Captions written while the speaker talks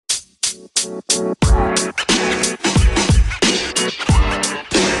If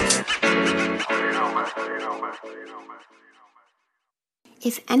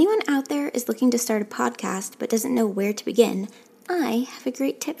anyone out there is looking to start a podcast but doesn't know where to begin, I have a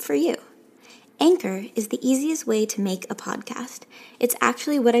great tip for you. Anchor is the easiest way to make a podcast. It's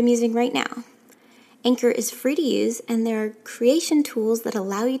actually what I'm using right now. Anchor is free to use, and there are creation tools that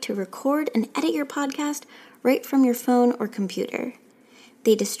allow you to record and edit your podcast right from your phone or computer.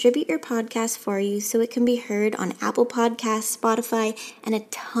 They distribute your podcast for you so it can be heard on Apple Podcasts, Spotify, and a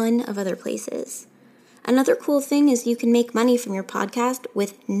ton of other places. Another cool thing is you can make money from your podcast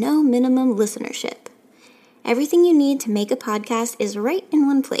with no minimum listenership. Everything you need to make a podcast is right in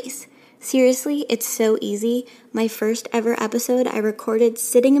one place. Seriously, it's so easy. My first ever episode I recorded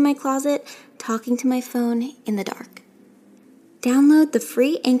sitting in my closet, talking to my phone in the dark. Download the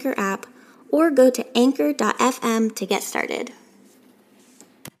free Anchor app or go to anchor.fm to get started.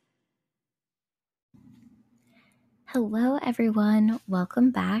 Hello, everyone. Welcome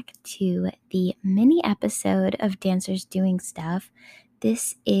back to the mini episode of Dancers Doing Stuff.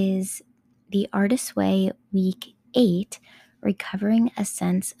 This is The Artist's Way, Week 8, Recovering a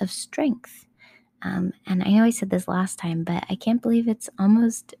Sense of Strength. And I know I said this last time, but I can't believe it's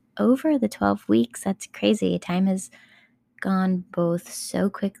almost over the 12 weeks. That's crazy. Time has gone both so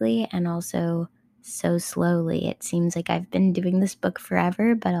quickly and also so slowly. It seems like I've been doing this book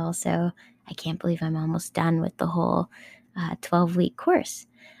forever, but also I can't believe I'm almost done with the whole 12-week course.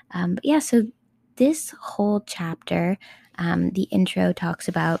 So this whole chapter, the intro talks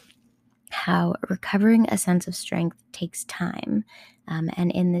about how recovering a sense of strength takes time.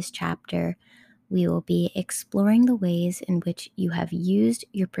 And in this chapter, we will be exploring the ways in which you have used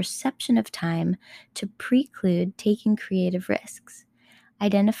your perception of time to preclude taking creative risks.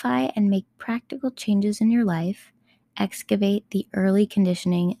 Identify and make practical changes in your life. Excavate the early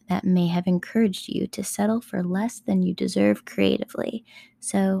conditioning that may have encouraged you to settle for less than you deserve creatively.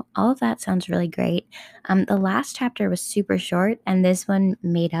 So all of that sounds really great. The last chapter was super short, and this one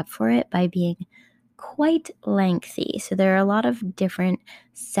made up for it by being quite lengthy. So there are a lot of different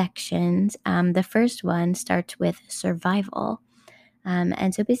sections. The first one starts with survival.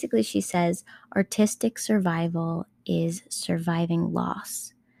 And so basically she says artistic survival is surviving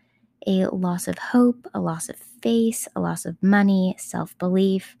loss. A loss of hope, a loss of face, a loss of money,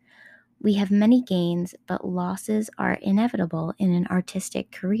 self-belief. We have many gains, but losses are inevitable in an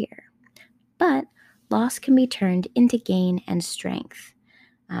artistic career. But loss can be turned into gain and strength.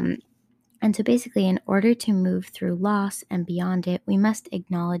 And so basically, in order to move through loss and beyond it, we must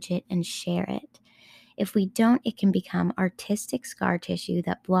acknowledge it and share it. If we don't, it can become artistic scar tissue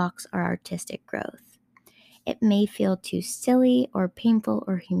that blocks our artistic growth. It may feel too silly or painful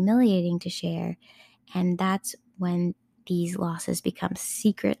or humiliating to share, and that's when these losses become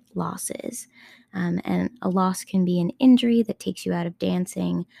secret losses. And a loss can be an injury that takes you out of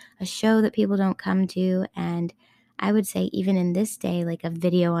dancing, a show that people don't come to, and I would say even in this day, like a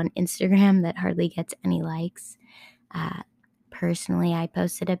video on Instagram that hardly gets any likes. Personally, I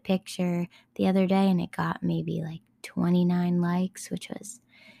posted a picture the other day and it got maybe like 29 likes, which was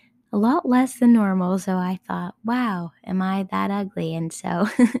a lot less than normal. So I thought, wow, am I that ugly? And so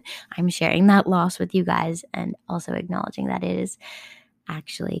I'm sharing that loss with you guys and also acknowledging that it is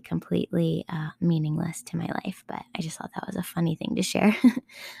actually completely meaningless to my life. But I just thought that was a funny thing to share.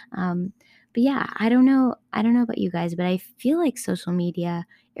 But yeah, I don't know about you guys, but I feel like social media,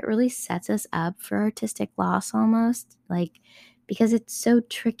 it really sets us up for artistic loss almost, like, because it's so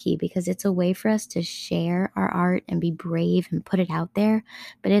tricky, because it's a way for us to share our art and be brave and put it out there.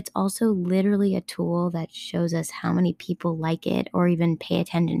 But it's also literally a tool that shows us how many people like it or even pay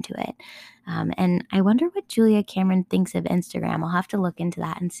attention to it. And I wonder what Julia Cameron thinks of Instagram. I'll have to look into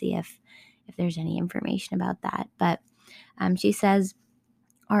that and see if there's any information about that. But she says,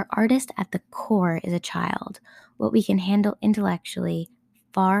 our artist at the core is a child. What we can handle intellectually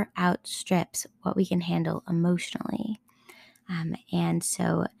far outstrips what we can handle emotionally. And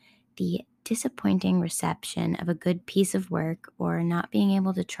so the disappointing reception of a good piece of work or not being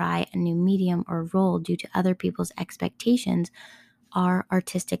able to try a new medium or role due to other people's expectations are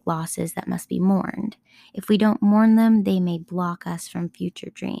artistic losses that must be mourned. If we don't mourn them, they may block us from future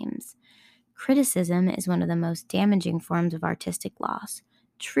dreams. Criticism is one of the most damaging forms of artistic loss.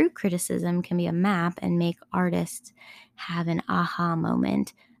 True criticism can be a map and make artists have an aha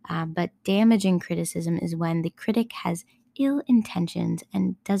moment, but damaging criticism is when the critic has ill intentions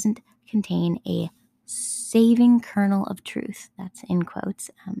and doesn't contain a saving kernel of truth. That's in quotes,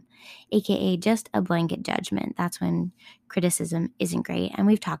 aka just a blanket judgment. That's when criticism isn't great, and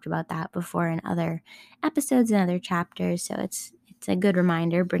we've talked about that before in other episodes and other chapters, so it's it's a good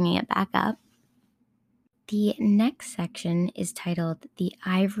reminder bringing it back up. The next section is titled The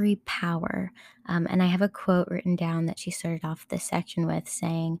Ivory Power. And I have a quote written down that she started off this section with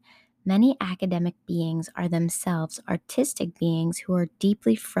saying, "Many academic beings are themselves artistic beings who are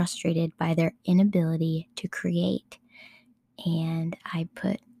deeply frustrated by their inability to create." And I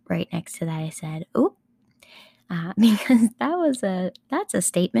put right next to that, I said, "Oh," because that's a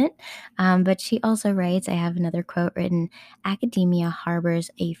statement. But she also writes, I have another quote written, "Academia harbors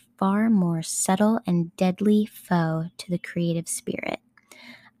a far more subtle and deadly foe to the creative spirit."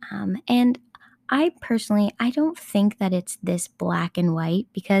 And I personally, I don't think that it's this black and white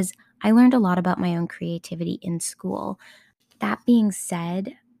because I learned a lot about my own creativity in school. That being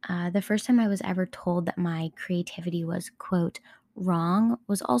said, the first time I was ever told that my creativity was, quote, wrong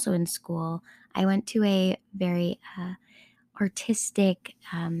was also in school. I went to a very artistic,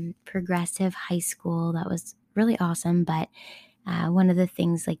 progressive high school that was really awesome. But one of the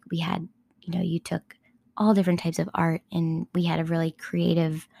things, like, we had, you took all different types of art, and we had a really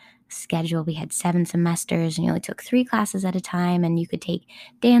creative schedule. We had 7 semesters, and you only took 3 classes at a time, and you could take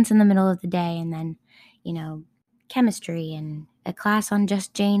dance in the middle of the day, and then, you know, chemistry and a class on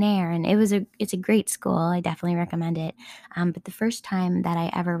just Jane Eyre. And it's a great school. I definitely recommend it. But the first time that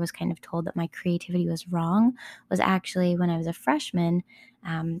I ever was kind of told that my creativity was wrong was actually when I was a freshman.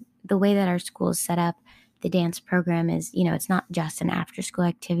 The way that our school is set up, the dance program is, it's not just an after school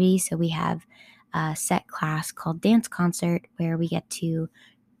activity. So we have a set class called dance concert where we get to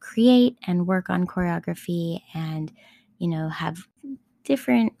create and work on choreography and, have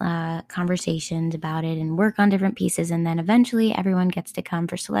different conversations about it and work on different pieces. And then eventually everyone gets to come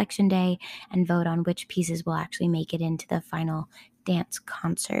for selection day and vote on which pieces will actually make it into the final dance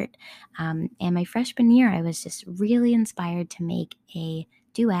concert. And my freshman year, I was just really inspired to make a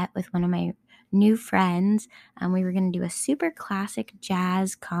duet with one of my new friends. We were going to do a super classic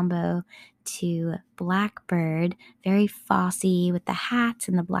jazz combo to Blackbird, very Fosse with the hats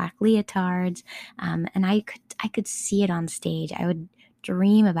and the black leotards. And I could see it on stage. I would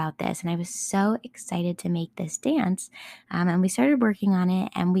dream about this, and I was so excited to make this dance. And we started working on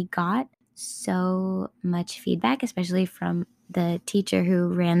it, and we got so much feedback, especially from the teacher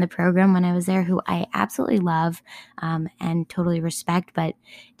who ran the program when I was there, who I absolutely love and totally respect. But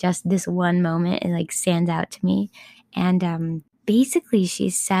just this one moment, it like stands out to me. And basically,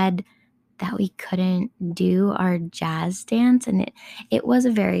 she said that we couldn't do our jazz dance, and it was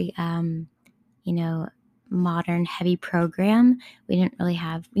a very modern heavy program. We didn't really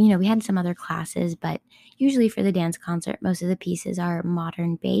have, we had some other classes, but usually for the dance concert, most of the pieces are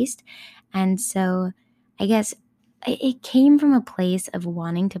modern based. And so I guess it came from a place of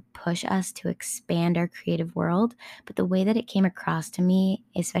wanting to push us to expand our creative world. But the way that it came across to me,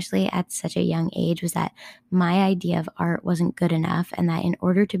 especially at such a young age, was that my idea of art wasn't good enough. And that in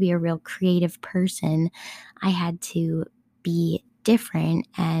order to be a real creative person, I had to be different.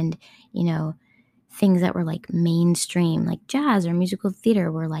 And, things that were like mainstream, like jazz or musical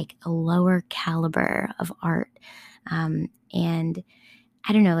theater, were like a lower caliber of art. And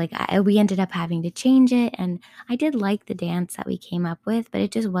I don't know, like we ended up having to change it. And I did like the dance that we came up with, but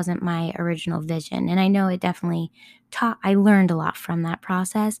it just wasn't my original vision. And I know it definitely I learned a lot from that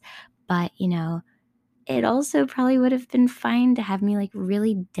process, but it also probably would have been fine to have me like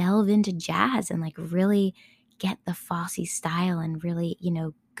really delve into jazz and like really get the Fosse style and really,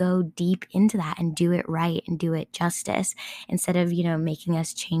 go deep into that and do it right and do it justice, instead of, making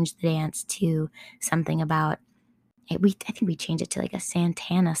us change the dance to something about it. I think we changed it to like a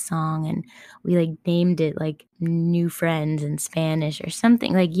Santana song, and we like named it like New Friends in Spanish or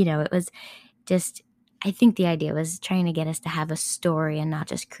something. Like, it was just, I think the idea was trying to get us to have a story and not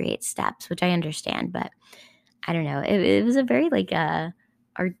just create steps, which I understand, but I don't know. It was a very like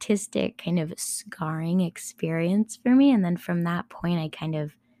artistic kind of scarring experience for me. And then from that point, I kind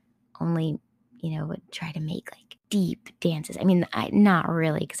of only, would try to make like deep dances. I mean, not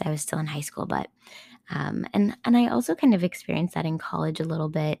really, because I was still in high school, but and I also kind of experienced that in college a little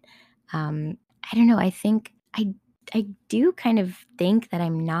bit. I don't know. I think I do kind of think that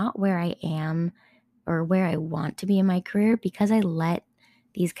I'm not where I am or where I want to be in my career because I let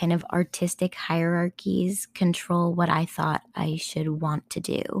these kind of artistic hierarchies control what I thought I should want to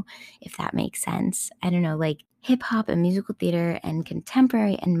do, if that makes sense. I don't know, like hip hop and musical theater and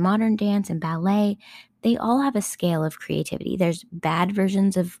contemporary and modern dance and ballet, they all have a scale of creativity. There's bad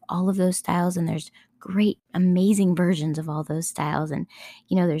versions of all of those styles, and there's great, amazing versions of all those styles. And,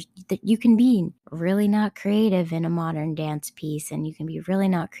 there's that you can be really not creative in a modern dance piece, and you can be really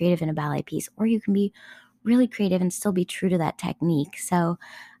not creative in a ballet piece, or you can be really creative and still be true to that technique. So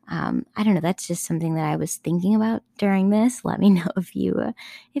I don't know. That's just something that I was thinking about during this. Let me know if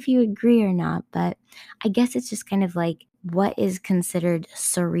you agree or not. But I guess it's just kind of like what is considered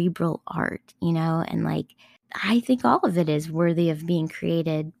cerebral art, and like I think all of it is worthy of being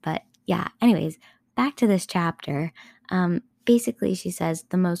created. But yeah, anyways, back to this chapter. Basically, she says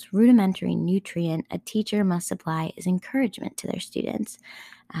the most rudimentary nutrient a teacher must supply is encouragement to their students.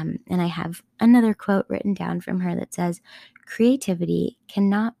 And I have another quote written down from her that says, creativity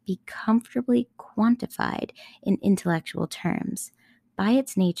cannot be comfortably quantified in intellectual terms. By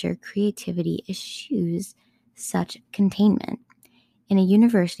its nature, creativity eschews such containment. In a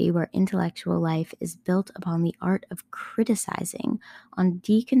university where intellectual life is built upon the art of criticizing, on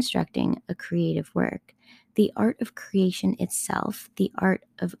deconstructing a creative work, the art of creation itself, the art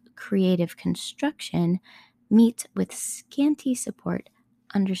of creative construction, meets with scanty support,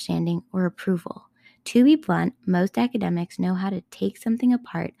 understanding, or approval. To be blunt, most academics know how to take something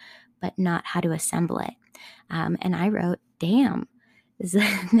apart, but not how to assemble it. And I wrote, damn,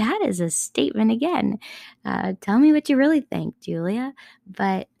 that is a statement again. Tell me what you really think, Julia.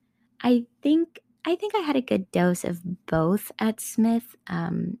 But I think I had a good dose of both at Smith.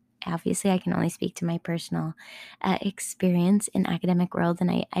 Obviously, I can only speak to my personal experience in academic world,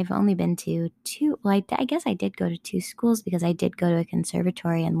 and I've only been to two. Well, I guess I did go to two schools because I did go to a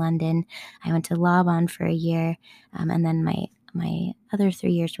conservatory in London. I went to Laban for a year, and then my other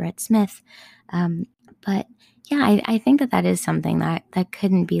 3 years were at Smith. But yeah, I think that is something that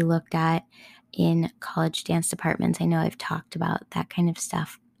couldn't be looked at in college dance departments. I know I've talked about that kind of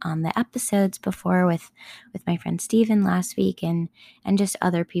stuff on the episodes before with my friend Steven last week and just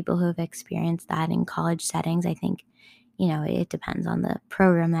other people who have experienced that in college settings. I think, it depends on the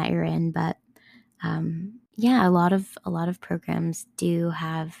program that you're in, but yeah, a lot of programs do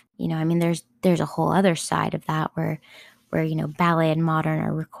have, I mean, there's a whole other side of that where ballet and modern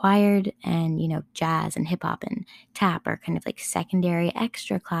are required, and jazz and hip hop and tap are kind of like secondary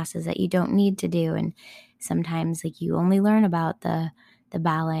extra classes that you don't need to do. And sometimes like you only learn about the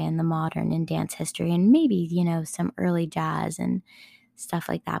ballet and the modern and dance history and maybe some early jazz and stuff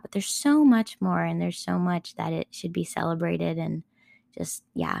like that. But there's so much more, and there's so much that it should be celebrated. And just,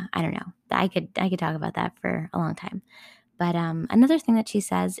 yeah, I don't know. I could talk about that for a long time. But another thing that she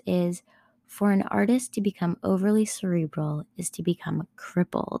says is, for an artist to become overly cerebral is to become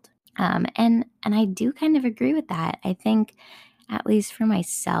crippled. And I do kind of agree with that. I think, at least for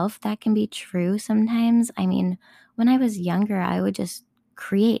myself, that can be true sometimes. I mean, when I was younger, I would just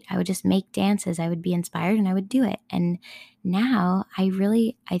create. I would just make dances. I would be inspired and I would do it. And now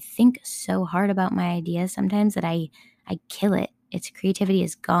I think so hard about my ideas sometimes that I kill it. Its creativity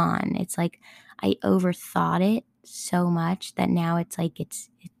is gone. It's like I overthought it so much that now it's like it's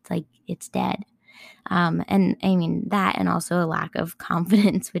dead. And I mean that, and also a lack of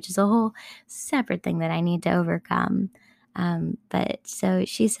confidence, which is a whole separate thing that I need to overcome. But so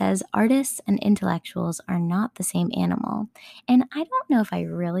she says, artists and intellectuals are not the same animal. And I don't know if I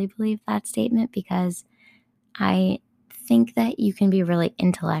really believe that statement, because I think that you can be really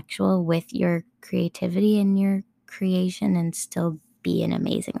intellectual with your creativity and your creation and still be an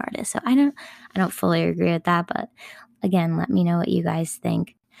amazing artist. So I don't fully agree with that, but again, let me know what you guys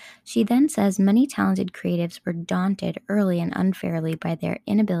think. She then says many talented creatives were daunted early and unfairly by their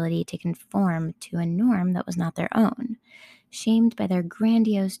inability to conform to a norm that was not their own. Shamed by their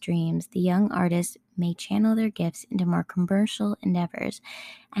grandiose dreams, the young artists may channel their gifts into more commercial endeavors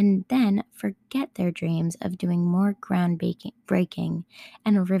and then forget their dreams of doing more groundbreaking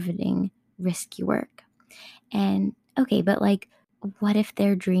and riveting, risky work. And okay, but like, what if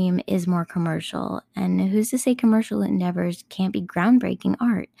their dream is more commercial? And who's to say commercial endeavors can't be groundbreaking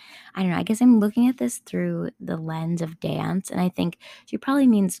art? I don't know. I guess I'm looking at this through the lens of dance. And I think she probably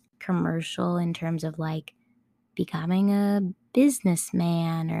means commercial in terms of like becoming a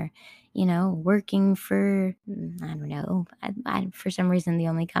businessman or, working for, I don't know. For some reason, the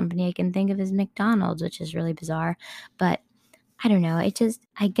only company I can think of is McDonald's, which is really bizarre. But I don't know.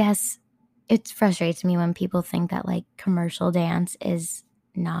 I guess it frustrates me when people think that like commercial dance is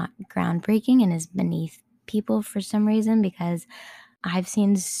not groundbreaking and is beneath people for some reason, because I've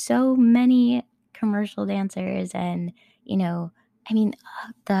seen so many commercial dancers and, I mean,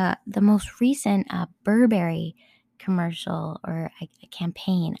 the most recent Burberry commercial or a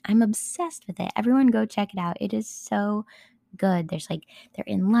campaign, I'm obsessed with it. Everyone go check it out. It is so good. There's like, they're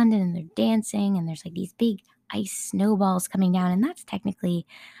in London and they're dancing and there's like these big ice snowballs coming down. And that's technically,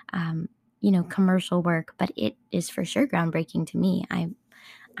 commercial work, but it is for sure groundbreaking to me.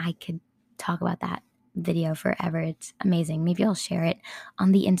 I could talk about that video forever. It's amazing. Maybe I'll share it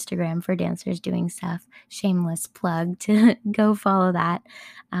on the Instagram for Dancers Doing Stuff. Shameless plug to go follow that.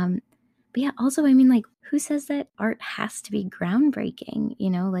 But yeah, also, I mean, like, who says that art has to be groundbreaking?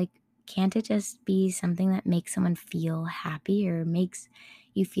 Like, can't it just be something that makes someone feel happy or makes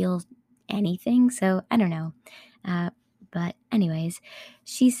you feel anything? So I don't know. But anyways,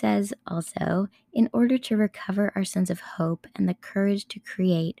 she says also, in order to recover our sense of hope and the courage to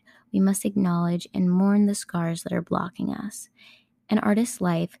create, we must acknowledge and mourn the scars that are blocking us. An artist's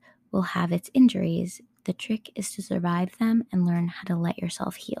life will have its injuries. The trick is to survive them and learn how to let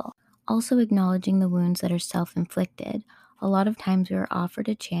yourself heal. Also, acknowledging the wounds that are self-inflicted. A lot of times we are offered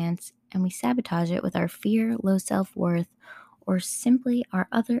a chance and we sabotage it with our fear, low self-worth, or simply our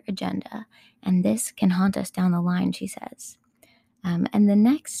other agenda. And this can haunt us down the line, she says. And the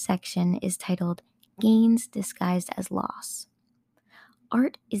next section is titled Gains Disguised as Loss.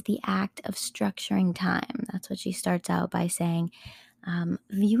 Art is the act of structuring time. That's what she starts out by saying.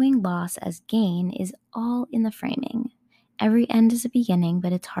 Viewing loss as gain is all in the framing. Every end is a beginning,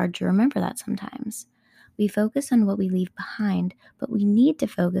 but it's hard to remember that sometimes. We focus on what we leave behind, but we need to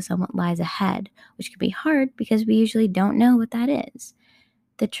focus on what lies ahead, which can be hard because we usually don't know what that is.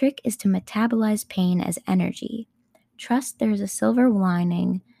 The trick is to metabolize pain as energy. Trust there's a silver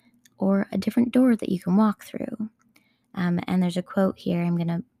lining or a different door that you can walk through. And there's a quote here. I'm going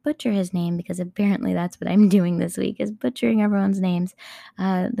to butcher his name because apparently that's what I'm doing this week, is butchering everyone's names.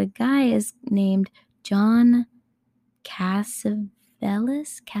 The guy is named John Cassavelis.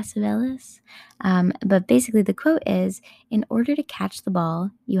 But basically the quote is, in order to catch the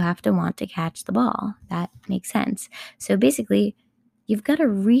ball, you have to want to catch the ball. That makes sense. So basically, you've got to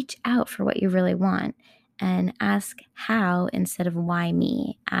reach out for what you really want and ask how instead of why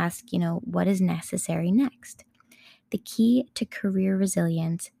me. Ask, what is necessary next. The key to career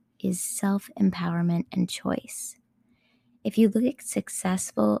resilience is self-empowerment and choice. If you look at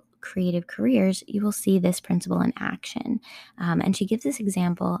successful creative careers, you will see this principle in action. And she gives this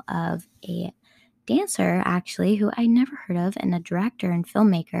example of a dancer, actually, who I never heard of, and a director and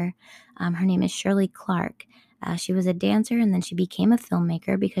filmmaker. Her name is Shirley Clarke. She was a dancer and then she became a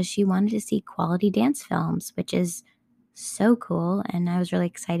filmmaker because she wanted to see quality dance films, which is so cool. And I was really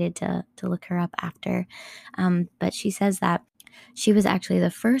excited to look her up after. But she says that she was actually the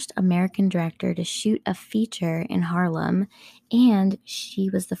first American director to shoot a feature in Harlem, and she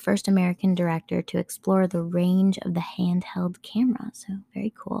was the first American director to explore the range of the handheld camera. So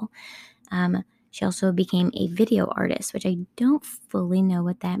very cool. She also became a video artist, which I don't fully know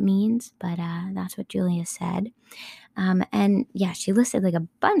what that means, but that's what Julia said. And yeah, she listed like a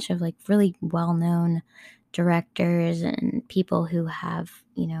bunch of like really well-known directors and people who have,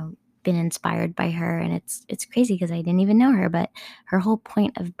 been inspired by her. And it's crazy because I didn't even know her, but her whole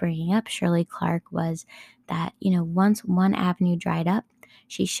point of bringing up Shirley Clarke was that, once one avenue dried up,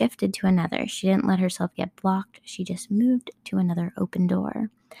 she shifted to another. She didn't let herself get blocked. She just moved to another open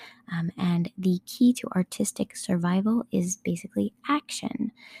door. And the key to artistic survival is basically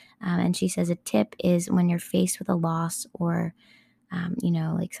action. And she says a tip is when you're faced with a loss or,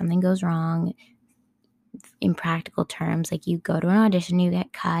 like something goes wrong, in practical terms, like you go to an audition, you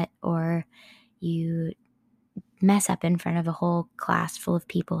get cut, or you mess up in front of a whole class full of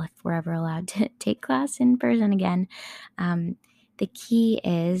people, if we're ever allowed to take class in person again. The key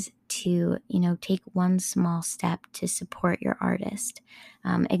is to, take one small step to support your artist.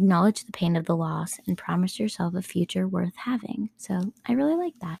 Acknowledge the pain of the loss and promise yourself a future worth having. So I really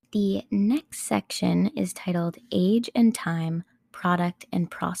like that. The next section is titled Age and Time, Product and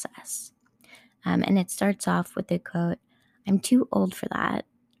Process. And it starts off with the quote, "I'm too old for that,"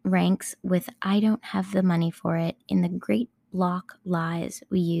 ranks with "I don't have the money for it" in the great block lies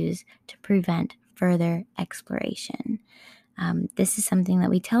we use to prevent further exploration. This is something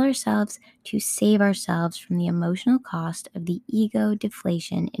that we tell ourselves to save ourselves from the emotional cost of the ego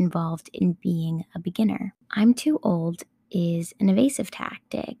deflation involved in being a beginner. "I'm too old" is an evasive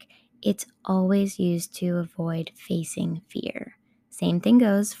tactic. It's always used to avoid facing fear. Same thing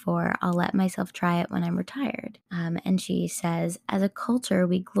goes for "I'll let myself try it when I'm retired." And she says, as a culture,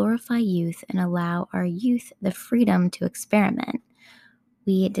 we glorify youth and allow our youth the freedom to experiment.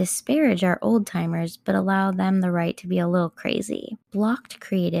 We disparage our old timers, but allow them the right to be a little crazy. Blocked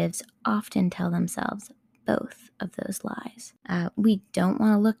creatives often tell themselves both of those lies. We don't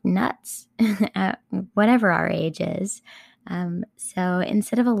want to look nuts at whatever our age is. So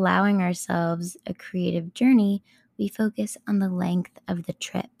instead of allowing ourselves a creative journey, we focus on the length of the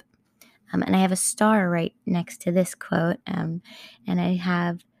trip. And I have a star right next to this quote. And I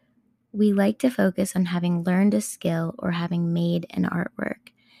have, "We like to focus on having learned a skill or having made an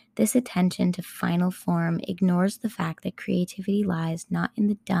artwork. This attention to final form ignores the fact that creativity lies not in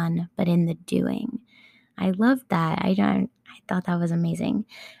the done, but in the doing. I love that. I thought that was amazing.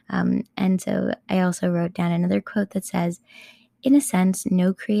 And so I also wrote down another quote that says, in a sense,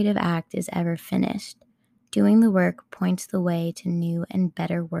 no creative act is ever finished. Doing the work points the way to new and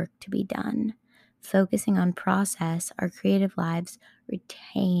better work to be done. Focusing on process, our creative lives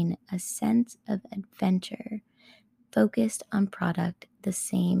retain a sense of adventure. Focused on product, the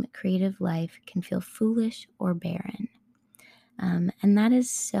same creative life can feel foolish or barren. And that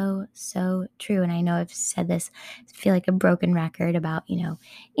is so, so true. And I know I've said this, I feel like a broken record about,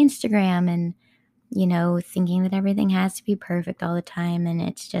 Instagram and thinking that everything has to be perfect all the time. And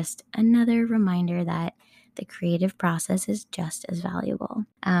it's just another reminder that the creative process is just as valuable.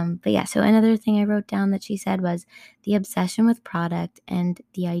 But yeah, so another thing I wrote down that she said was the obsession with product and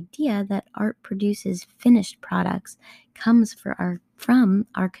the idea that art produces finished products comes from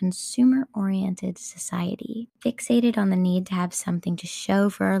our consumer-oriented society. Fixated on the need to have something to show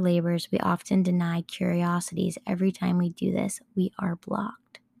for our labors, we often deny curiosities. Every time we do this, we are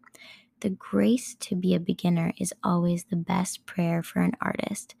blocked. The grace to be a beginner is always the best prayer for an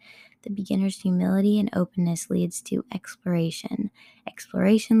artist. The beginner's humility and openness leads to exploration.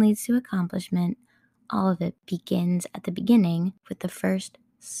 Exploration leads to accomplishment. All of it begins at the beginning with the first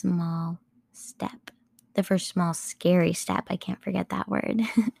small step. The first small scary step. I can't forget that word.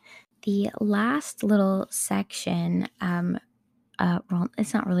 The last little section, well,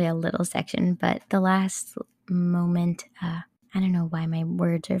 it's not really a little section, but the last moment, I don't know why my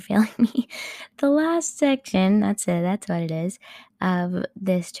words are failing me. The last section, that's it, that's what it is, of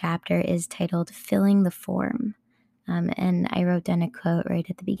this chapter is titled Filling the Form. And I wrote down a quote right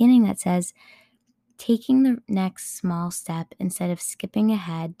at the beginning that says, taking the next small step instead of skipping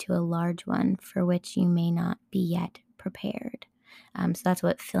ahead to a large one for which you may not be yet prepared. So that's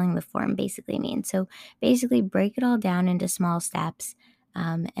what filling the form basically means. So basically break it all down into small steps.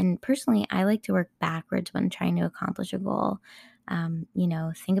 And personally, I like to work backwards when trying to accomplish a goal.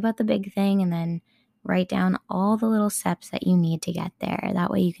 Think about the big thing and then write down all the little steps that you need to get there.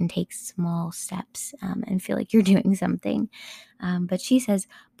 That way you can take small steps and feel like you're doing something. But she says,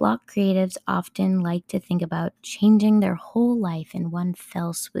 block creatives often like to think about changing their whole life in one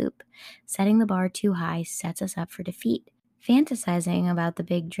fell swoop. Setting the bar too high sets us up for defeat. Fantasizing about the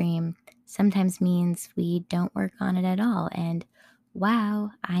big dream sometimes means we don't work on it at all. And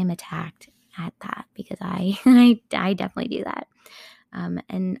wow, I'm attacked at that because I definitely do that.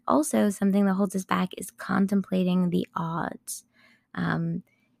 And also something that holds us back is contemplating the odds.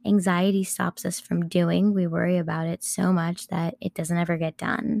 Anxiety stops us from doing. We worry about it so much that it doesn't ever get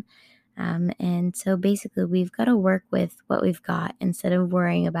done. And so basically we've got to work with what we've got instead of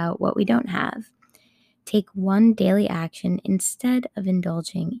worrying about what we don't have. Take one daily action instead of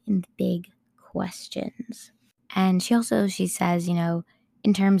indulging in big questions. And she says,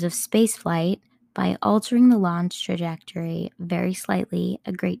 in terms of space flight, by altering the launch trajectory very slightly,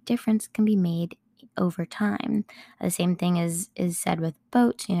 a great difference can be made over time. The same thing is said with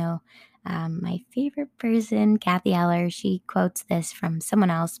boats. My favorite person, Kathy Eller, she quotes this from someone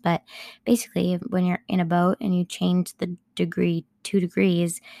else, but basically when you're in a boat and you change the degree 2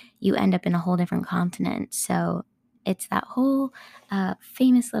 degrees, you end up in a whole different continent. So it's that whole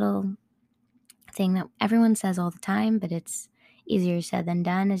famous little thing that everyone says all the time, but it's easier said than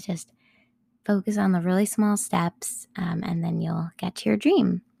done, is just focus on the really small steps and then you'll get to your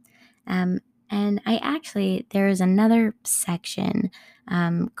dream. And there is another section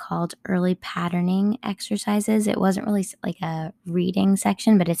called early patterning exercises. It wasn't really like a reading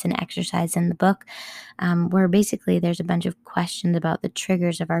section, but it's an exercise in the book where basically there's a bunch of questions about the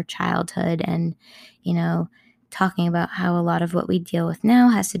triggers of our childhood and, talking about how a lot of what we deal with now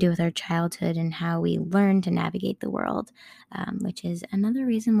has to do with our childhood and how we learn to navigate the world, which is another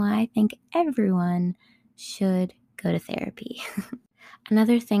reason why I think everyone should go to therapy.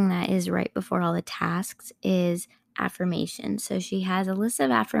 Another thing that is right before all the tasks is affirmations. So she has a list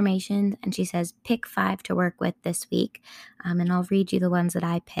of affirmations and she says, pick 5 to work with this week. And I'll read you the ones that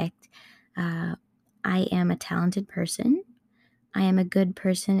I picked. I am a talented person. I am a good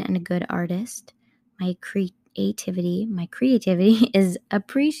person and a good artist. My creativity is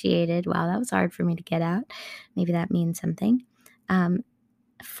appreciated. Wow, that was hard for me to get out. Maybe that means something.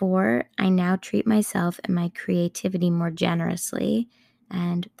 4, I now treat myself and my creativity more generously.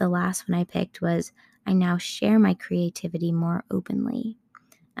 And the last one I picked was, I now share my creativity more openly.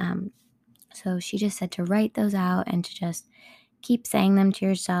 So she just said to write those out and to just keep saying them to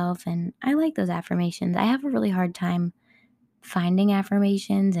yourself. And I like those affirmations. I have a really hard time finding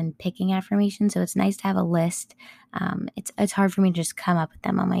affirmations and picking affirmations. So it's nice to have a list. It's hard for me to just come up with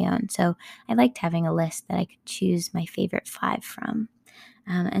them on my own. So I liked having a list that I could choose my favorite 5 from.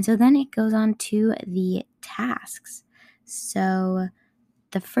 And so then it goes on to the tasks. So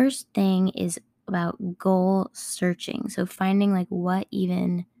the first thing is about goal searching. So finding like what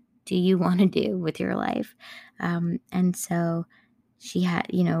even do you want to do with your life? And so she had,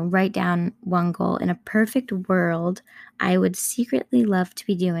 write down one goal. In a perfect world, I would secretly love to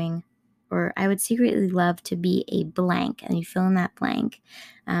be doing, or I would secretly love to be a blank. And you fill in that blank.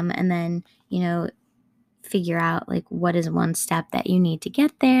 And then, figure out like what is one step that you need to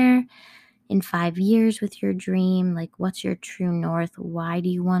get there in 5 years with your dream. Like, what's your true north? Why do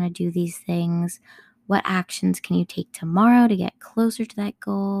you want to do these things? What actions can you take tomorrow to get closer to that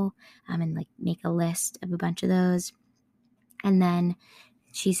goal? And like make a list of a bunch of those. And then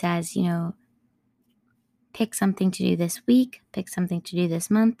she says, pick something to do this week, pick something to do this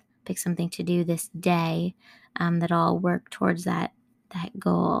month, pick something to do this day, that all work towards that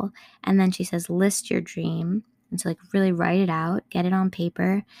goal. And then she says, list your dream. And so like really write it out, get it on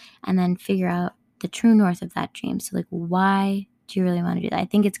paper, and then figure out the true north of that dream. So like, why do you really want to do that? I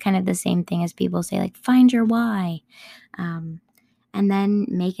think it's kind of the same thing as people say, like, find your why. And then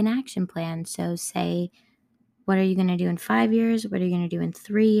make an action plan. So say, what are you going to do in 5 years? What are you going to do in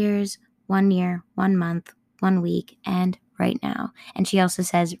 3 years, 1 year, 1 month, 1 week, and right now? And she also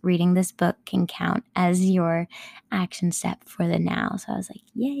says reading this book can count as your action step for the now. So I was like,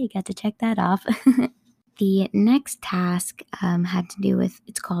 yay, got to check that off. The next task had to do with,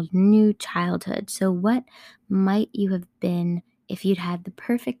 it's called new childhood. So what might you have been if you'd had the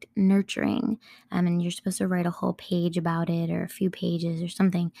perfect nurturing? And you're supposed to write a whole page about it, or a few pages or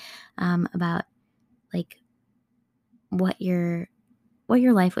something, about like what your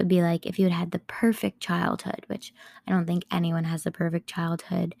life would be like if you had the perfect childhood, which I don't think anyone has the perfect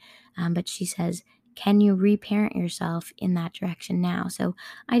childhood. But she says, can you reparent yourself in that direction now? So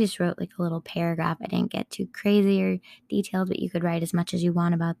I just wrote like a little paragraph. I didn't get too crazy or detailed, but you could write as much as you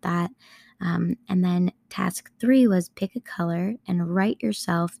want about that. And then task 3 was pick a color and write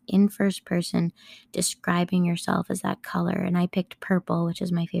yourself in first person, describing yourself as that color. And I picked purple, which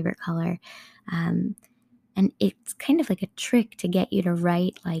is my favorite color. And it's kind of like a trick to get you to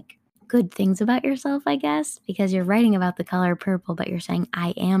write like good things about yourself, I guess, because you're writing about the color purple, but you're saying,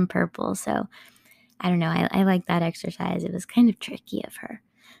 I am purple. So I don't know. I like that exercise. It was kind of tricky of her.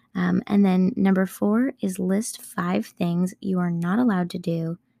 And then number 4 is list 5 things you are not allowed to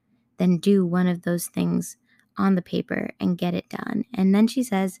do. Then do one of those things on the paper and get it done. And then she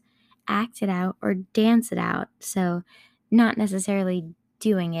says, act it out or dance it out. So not necessarily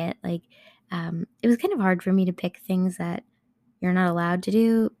doing it. Like, it was kind of hard for me to pick things that you're not allowed to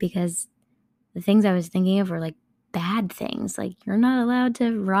do, because the things I was thinking of were like bad things. Like, you're not allowed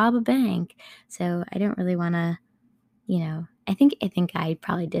to rob a bank. So I don't really want to, I think I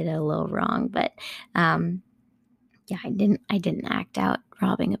probably did it a little wrong, but yeah, I didn't act out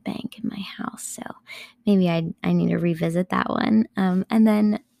robbing a bank in my house. So maybe I need to revisit that one. And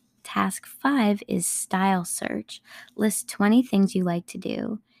then task 5 is style search. List 20 things you like to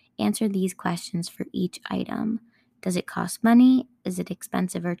do. Answer these questions for each item. Does it cost money? Is it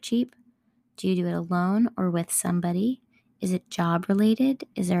expensive or cheap? Do you do it alone or with somebody? Is it job related?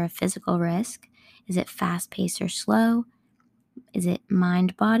 Is there a physical risk? Is it fast paced or slow? Is it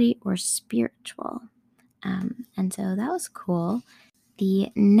mind, body, or spiritual? And so that was cool. The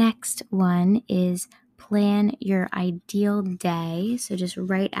next one is plan your ideal day. So just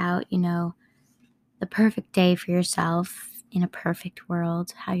write out, the perfect day for yourself in a perfect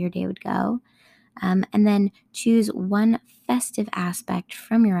world, how your day would go. And then choose one festive aspect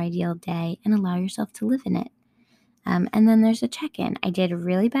from your ideal day and allow yourself to live in it. And then there's a check-in. I did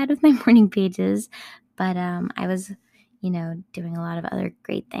really bad with my morning pages, but I was, doing a lot of other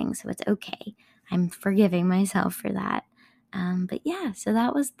great things. So it's okay. I'm forgiving myself for that. But yeah, so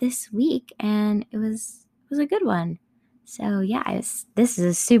that was this week, and it was a good one. So yeah, this is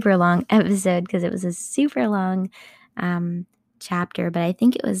a super long episode because it was a super long chapter, but I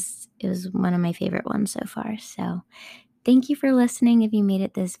think it was one of my favorite ones so far. So thank you for listening. If you made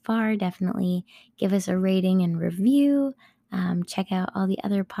it this far, definitely give us a rating and review. Check out all the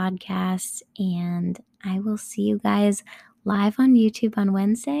other podcasts, and I will see you guys live on YouTube on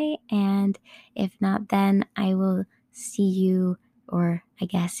Wednesday. And if not, then I will see you, or I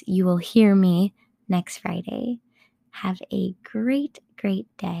guess you will hear me next Friday. Have a great, great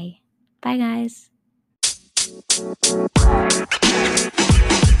day. Bye, guys. You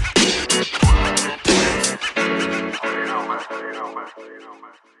know,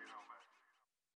 man.